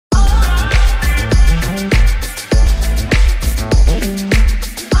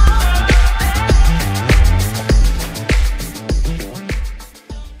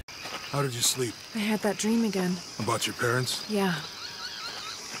you sleep? I had that dream again. About your parents? Yeah.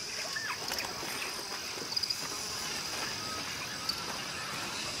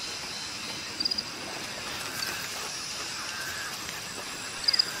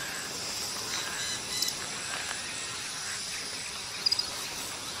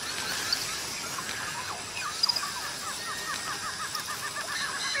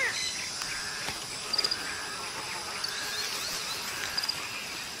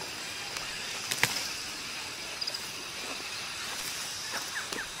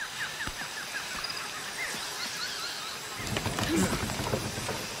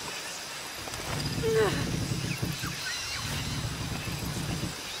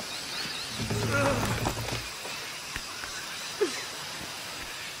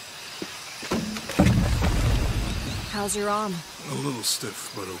 How's your arm? A little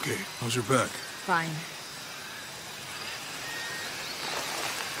stiff, but okay. How's your back? Fine.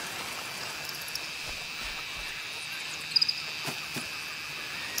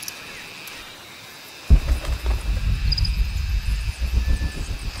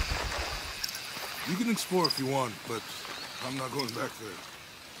 You can explore if you want, but I'm not going back there.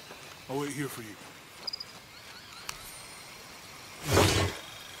 I'll wait here for you.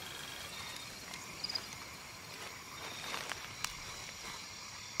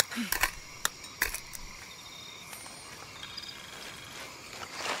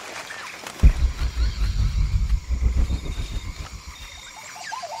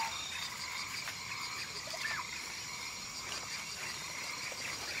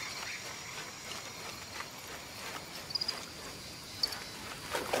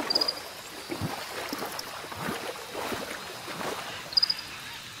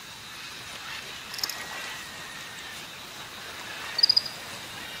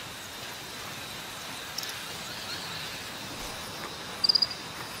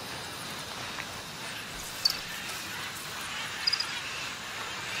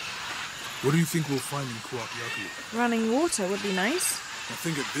 What do you think we'll find in Kuapiaku? Running water would be nice. I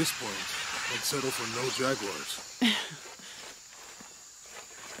think at this point, I'd settle for no jaguars.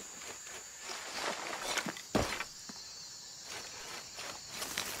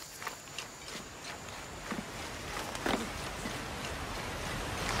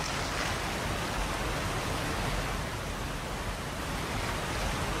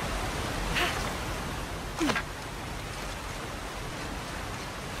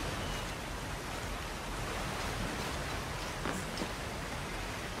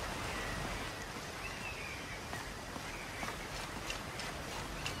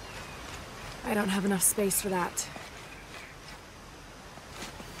 I don't have enough space for that.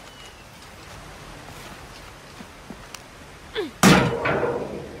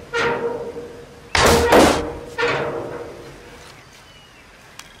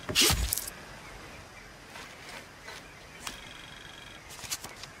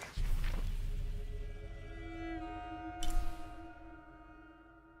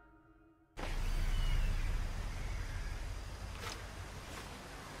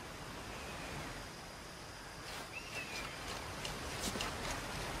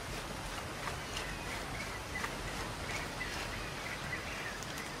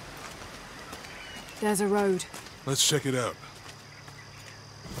 There's a road. Let's check it out.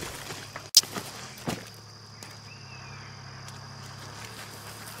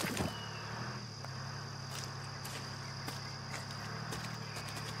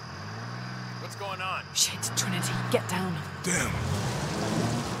 What's going on? Shit, Trinity, get down. Damn.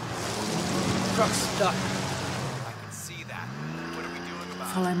 Truck's stuck. I can see that. What are we doing about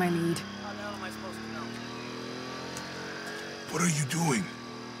it? Follow my lead. How the hell am I supposed to know? What are you doing?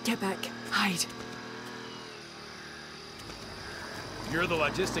 Get back. Hide. You're the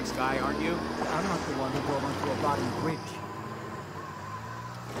logistics guy, aren't you? I'm not the one who drove onto a rotting bridge.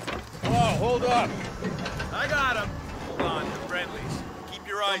 Whoa, hold up! I got him! Hold on, you're friendlies. Keep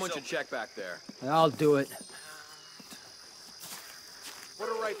your eyes Someone open. should check back there. I'll do it. Put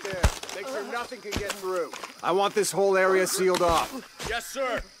it right there. Make sure nothing can get through. I want this whole area sealed off. Yes,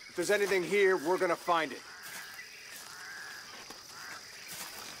 sir! If there's anything here, we're gonna find it.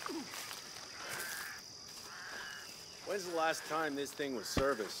 When's the last time this thing was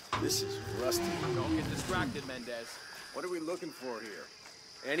serviced? This is rusty. Don't get distracted, Mendez. What are we looking for here?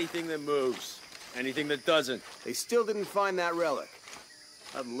 Anything that moves. Anything that doesn't. They still didn't find that relic.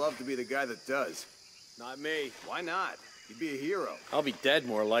 I'd love to be the guy that does. Not me. Why not? You'd be a hero. I'll be dead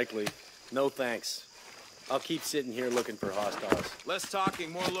more likely. No thanks. I'll keep sitting here looking for hostiles. Less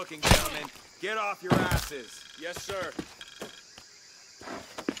talking, more looking, gentlemen. Get off your asses. Yes, sir.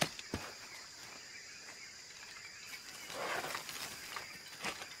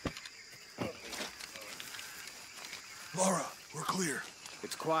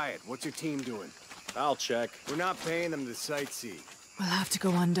 It's quiet. What's your team doing? I'll check. We're not paying them to sightsee. We'll have to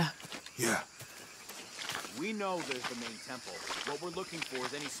go under. Yeah. We know there's the main temple. What we're looking for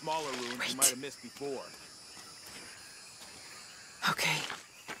is any smaller ruins we might have missed before. Okay.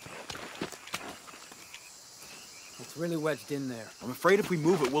 It's really wedged in there. I'm afraid if we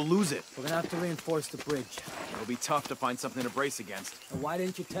move it, we'll lose it. We're gonna have to reinforce the bridge. It'll be tough to find something to brace against. And why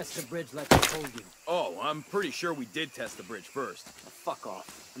didn't you test the bridge like I told you? Oh, I'm pretty sure we did test the bridge first. Fuck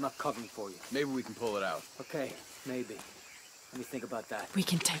off. I'm not covering for you. Maybe we can pull it out. Okay, maybe. Let me think about that. We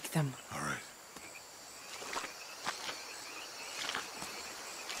can take them. All right.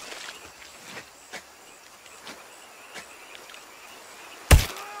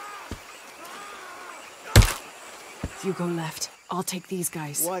 You go left. I'll take these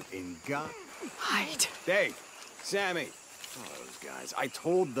guys. What in God? Hide. Dave! Sammy! Oh, those guys. I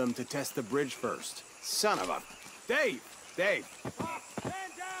told them to test the bridge first. Son of a... Dave! Dave! Stand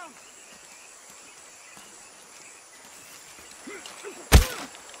down!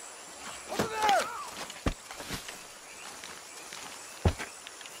 Over there!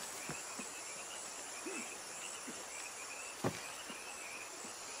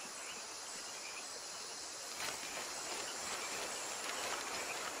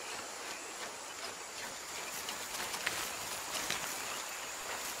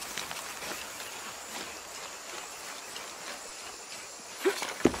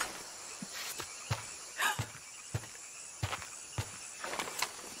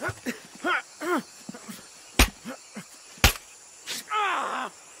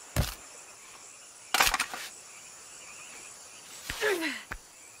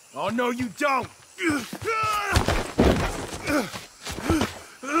 Oh, no, you don't!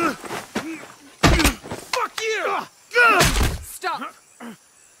 Fuck you! Stop!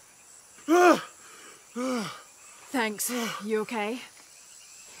 Thanks. You okay?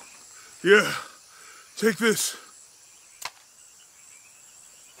 Yeah. Take this.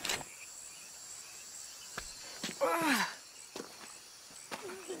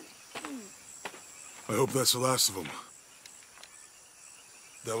 I hope that's the last of them.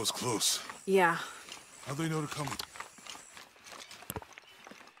 That was close. Yeah. How'd they know to come?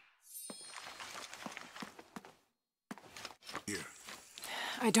 Here.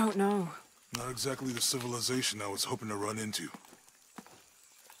 I don't know. Not exactly the civilization I was hoping to run into.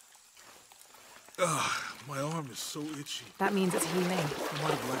 My arm is so itchy. That means it's healing. I might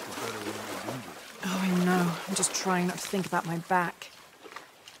have liked it better when you were wounded. Oh, I know. I'm just trying not to think about my back.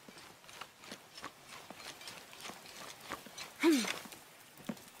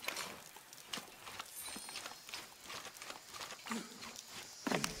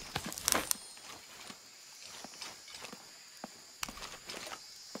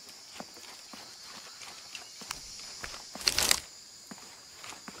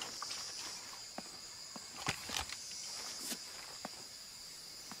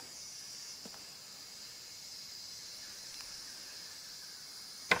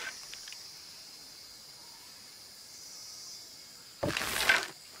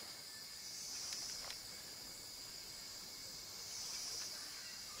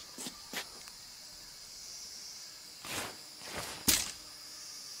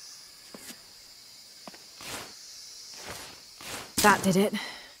 That did it.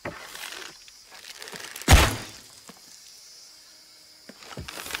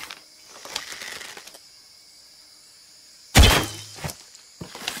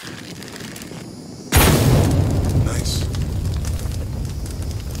 Nice.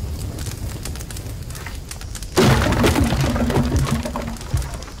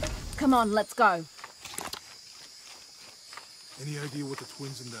 Come on, let's go. Any idea what the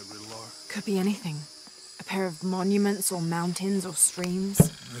twins in that riddle are? Could be anything. A pair of monuments or mountains or streams.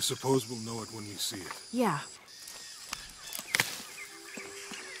 I suppose we'll know it when we see it. Yeah.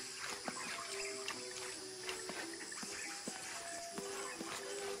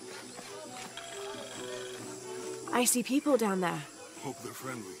 I see people down there. Hope they're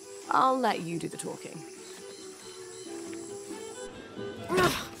friendly. I'll let you do the talking.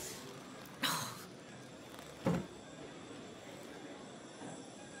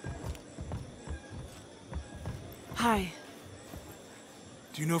 Hi.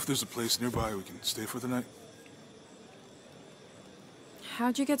 Do you know if there's a place nearby we can stay for the night?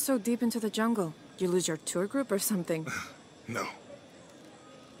 How'd you get so deep into the jungle? You lose your tour group or something? No.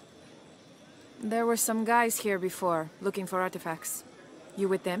 There were some guys here before, looking for artifacts. You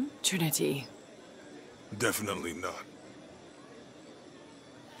with them? Trinity. Definitely not.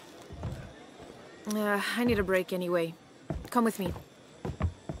 I need a break anyway. Come with me.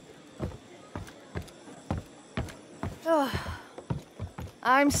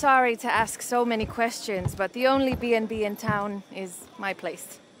 I'm sorry to ask so many questions, but the only B&B in town is my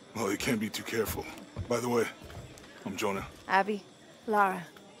place. Well, you can't be too careful. By the way, I'm Jonah. Abby, Lara.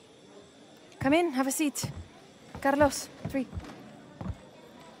 come in, have a seat. Carlos, 3.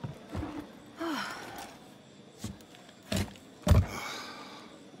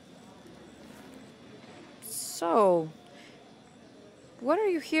 So, what are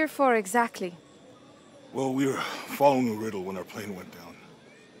you here for exactly? Well, we were following a riddle when our plane went down.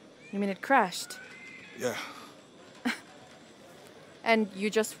 You mean it crashed? Yeah. And you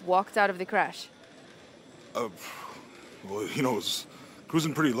just walked out of the crash? Well, you know, it was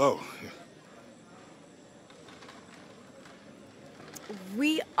cruising pretty low.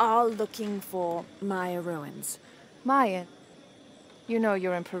 We are looking for Maya ruins. Maya, you know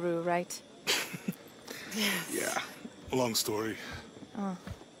you're in Peru, right? Yeah. Long story.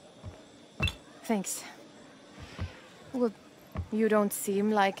 Thanks. Well, you don't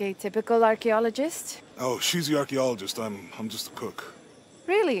seem like a typical archaeologist. Oh, she's the archaeologist. I'm just a cook.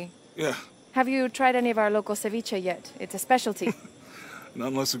 Really? Yeah. Have you tried any of our local ceviche yet? It's a specialty.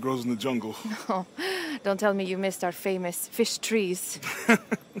 Not unless it grows in the jungle. Oh, don't tell me you missed our famous fish trees.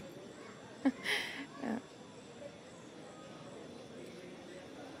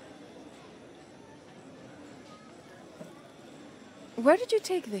 Where did you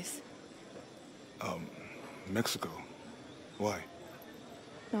take this? Mexico. Why?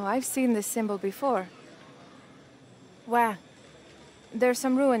 No, I've seen this symbol before. Where? There's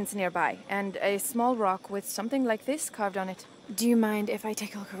some ruins nearby, and a small rock with something like this carved on it. Do you mind if I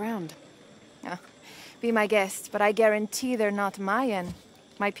take a look around? Be my guest, but I guarantee they're not Mayan.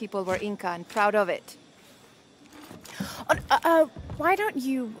 My people were Inca and proud of it. Why don't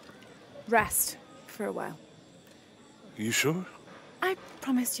you rest for a while? You sure? I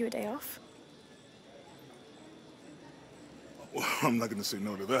promised you a day off. Well, I'm not gonna say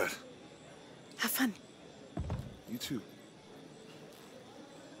no to that. Have fun. You too.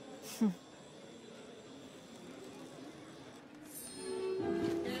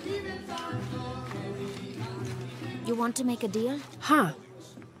 You want to make a deal? Huh.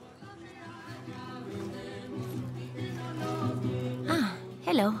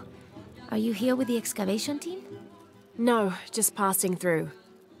 Hello. Are you here with the excavation team? No, just passing through.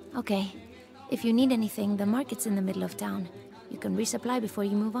 Okay. If you need anything, the market's in the middle of town. You can resupply before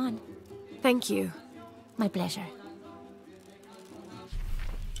you move on. Thank you. My pleasure.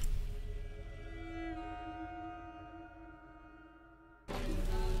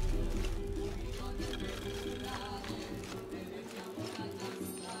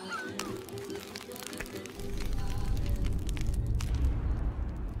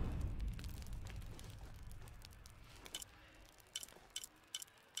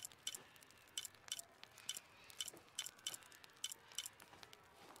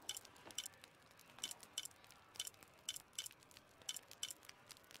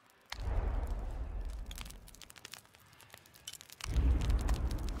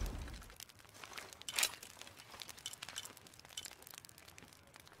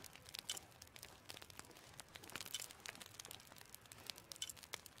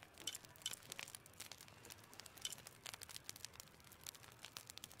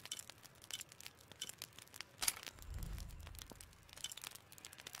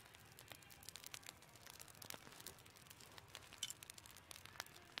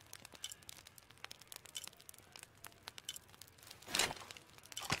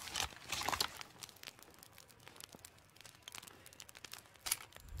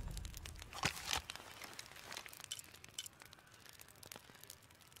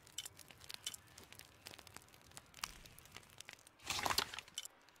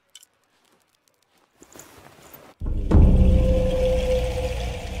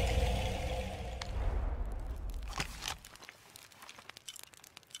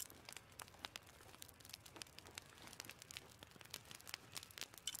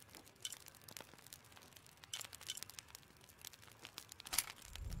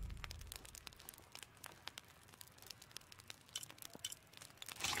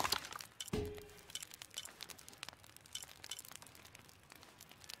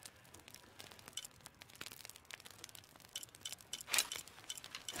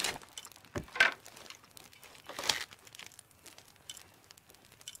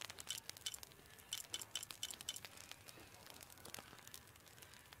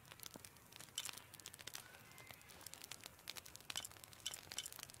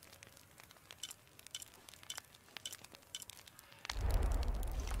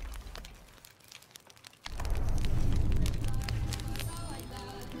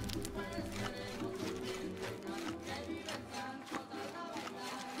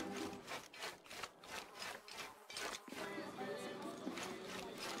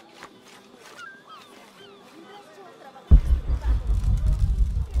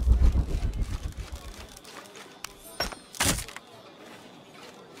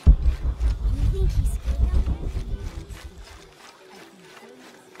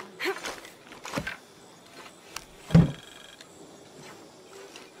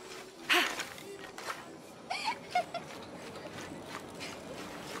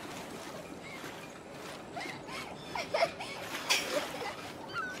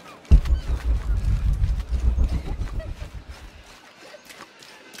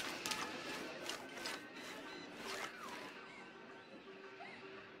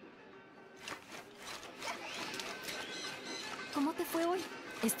 ¿Cómo te fue hoy?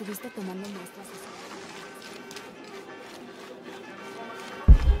 ¿Estuviste tomando muestras de cielos?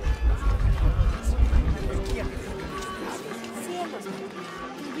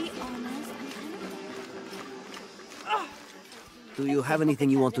 To be honest, Do you have anything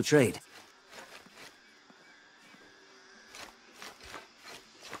you want to trade?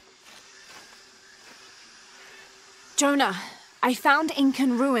 Jonah, I found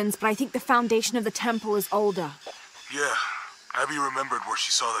Incan ruins, but I think the foundation of the temple is older. Yeah, Abby remembered where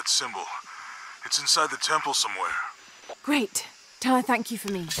she saw that symbol. It's inside the temple somewhere. Great. Tell her thank you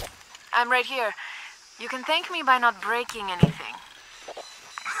for me. I'm right here. You can thank me by not breaking anything.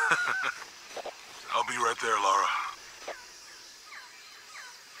 I'll be right there, Lara.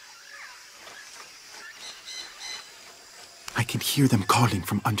 I can hear them calling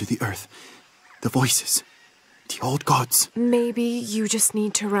from under the earth. The voices. The old gods. Maybe you just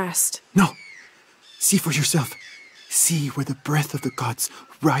need to rest. No. See for yourself. See where the breath of the gods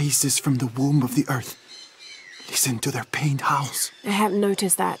rises from the womb of the earth. Listen to their pained howls. I hadn't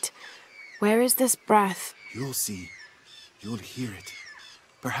noticed that. Where is this breath? You'll see. You'll hear it.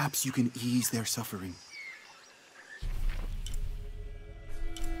 Perhaps you can ease their suffering.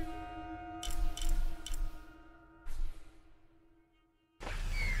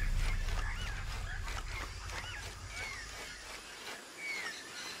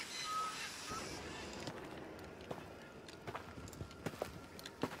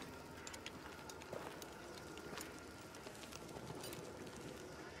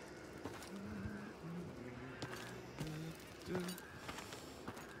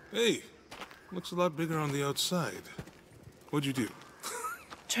 Hey, looks a lot bigger on the outside. What'd you do?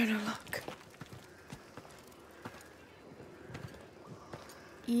 Jonah, look.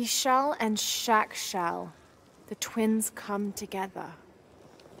 Ishal and Shakshal. The twins come together.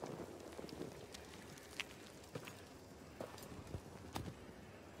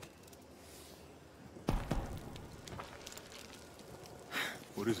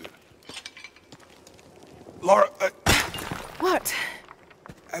 What is it? Lara, What?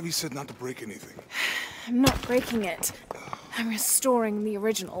 Abby said not to break anything. I'm not breaking it. I'm restoring the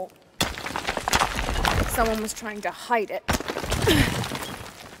original. Someone was trying to hide it.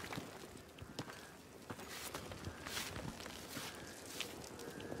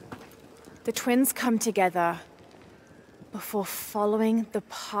 The twins come together before following the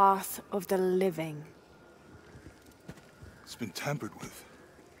path of the living. It's been tampered with.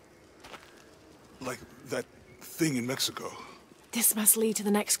 Like that thing in Mexico. This must lead to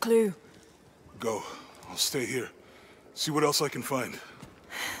the next clue. Go. I'll stay here. See what else I can find.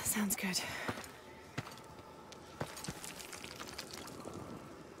 Sounds good.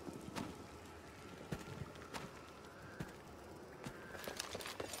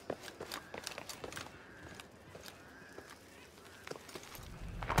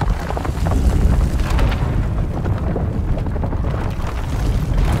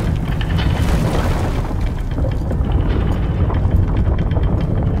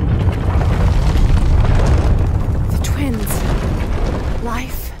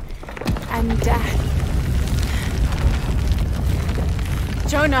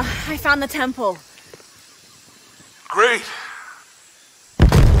 Jonah, I found the temple. Great!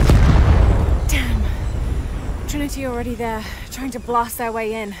 Damn. Trinity already there, trying to blast their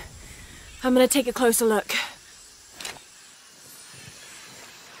way in. I'm gonna take a closer look.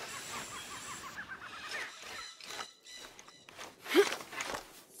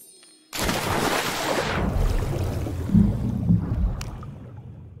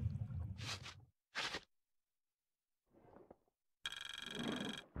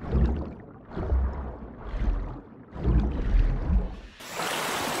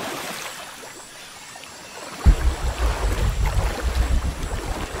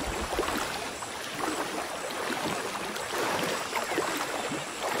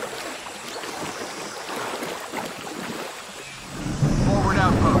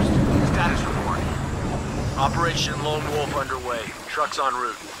 Operation Lone Wolf underway. Trucks en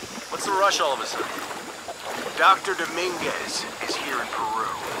route. What's the rush all of a sudden? Dr. Dominguez is here in Peru.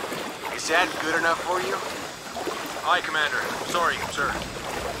 Is that good enough for you? Aye, Commander. Sorry, sir.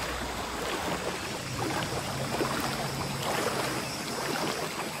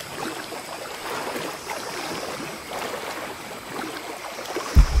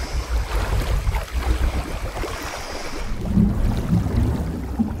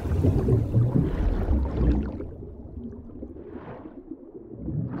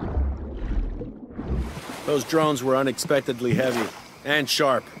 Those drones were unexpectedly heavy and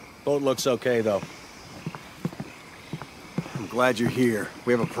sharp. Boat looks okay, though. I'm glad you're here.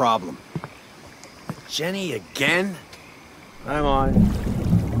 We have a problem. Jenny again? I'm on.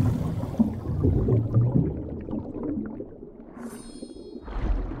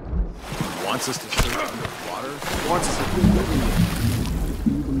 Wants us to search underwater? Wants us to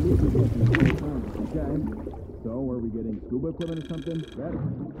Okay. So, are we getting scuba equipment or something? Better.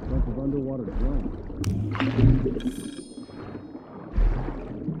 Bunch of underwater drones.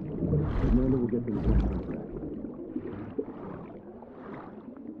 Commander will get to the point for that.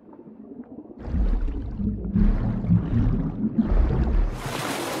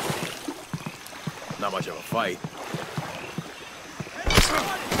 Not much of a fight.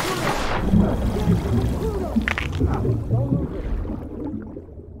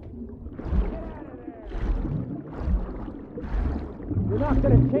 You're not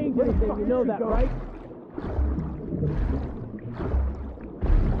gonna change anything, you know that, right?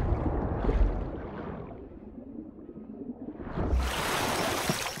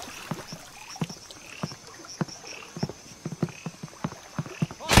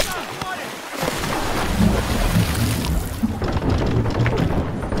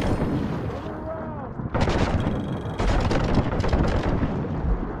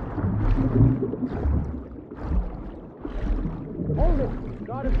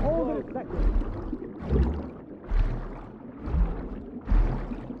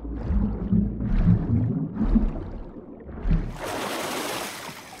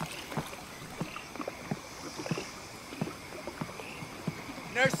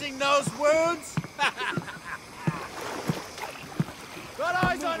 Nursing those wounds? Got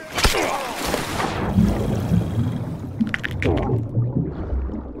eyes on her!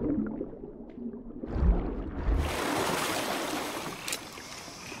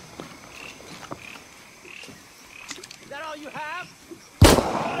 Is that all you have?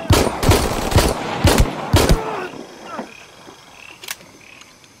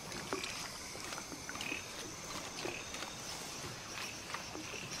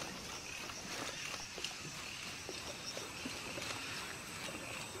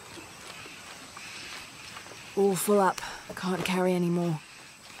 All full up. Can't carry any more.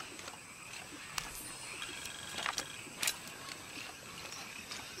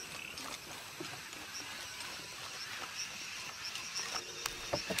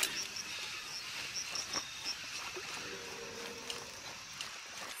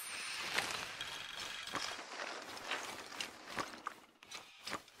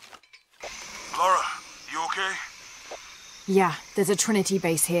 Laura, you okay? Yeah, there's a Trinity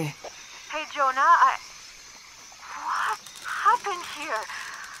base here. Hey, Jonah, What happened here?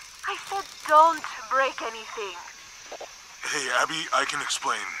 I said don't break anything. Hey, Abby, I can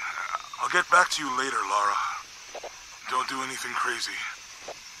explain. I'll get back to you later, Laura. Don't do anything crazy.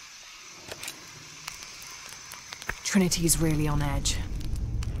 Trinity's really on edge.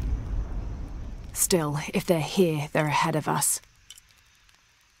 Still, if they're here, they're ahead of us.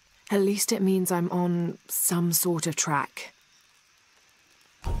 At least it means I'm on some sort of track.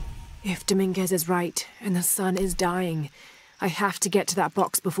 If Dominguez is right, and the sun is dying, I have to get to that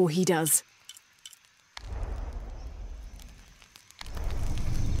box before he does.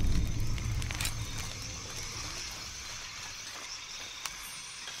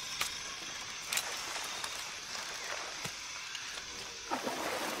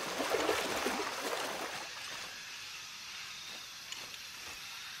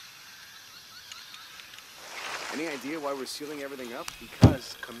 Any idea why we're sealing everything up?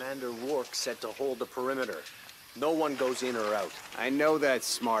 Because Commander Rourke said to hold the perimeter. No one goes in or out. I know that,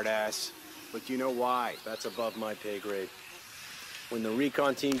 smartass. But you know why? That's above my pay grade. When the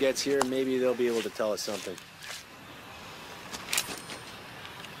recon team gets here, maybe they'll be able to tell us something.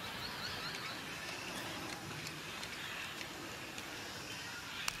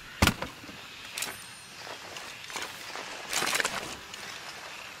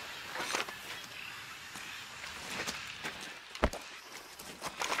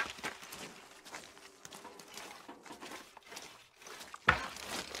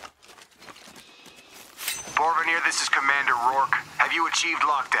 Borvenir, this is Commander Rourke. Have you achieved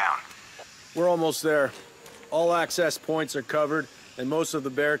lockdown? We're almost there. All access points are covered, and most of the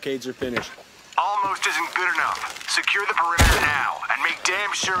barricades are finished. Almost isn't good enough. Secure the perimeter now, and make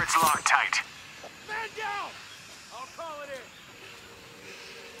damn sure it's locked tight. Man down! I'll call it in.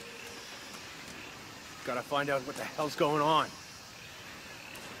 Gotta find out what the hell's going on.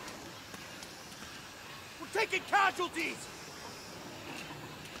 We're taking casualties!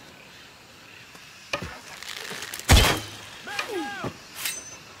 Man down!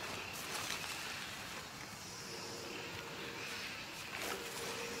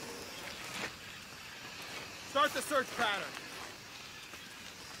 Start the search pattern.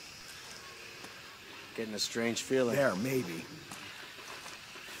 Getting a strange feeling. There, maybe.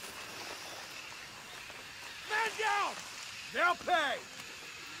 Man down! They'll pay!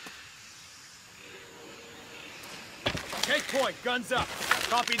 Take point, guns up.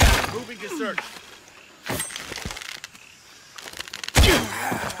 Copy that. Moving to search.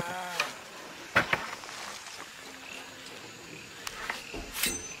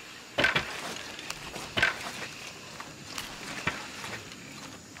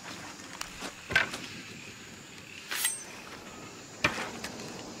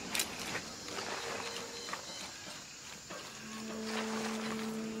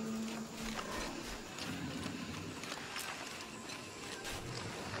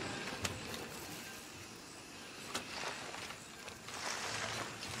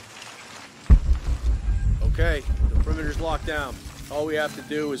 Okay, the perimeter's locked down. All we have to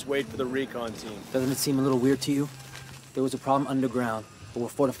do is wait for the recon team. Doesn't it seem a little weird to you? There was a problem underground, but we're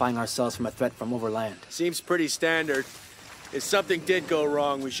fortifying ourselves from a threat from overland. Seems pretty standard. If something did go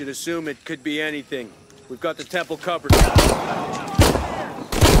wrong, we should assume it could be anything. We've got the temple covered.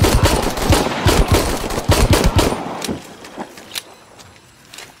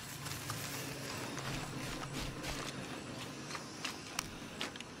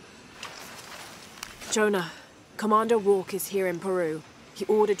 Jonah, Commander Rourke is here in Peru. He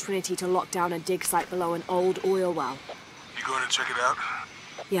ordered Trinity to lock down a dig site below an old oil well. You going to check it out?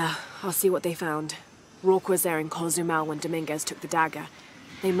 Yeah, I'll see what they found. Rourke was there in Cozumel when Dominguez took the dagger.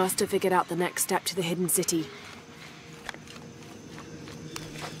 They must have figured out the next step to the hidden city.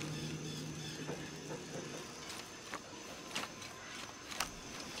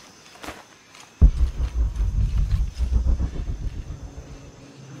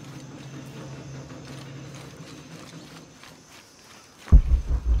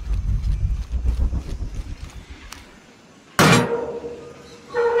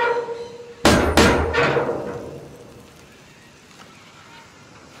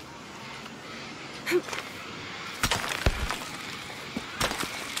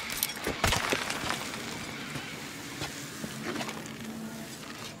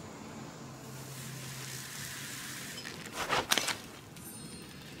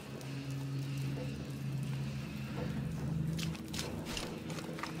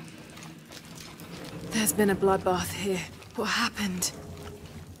 There's been a bloodbath here. What happened?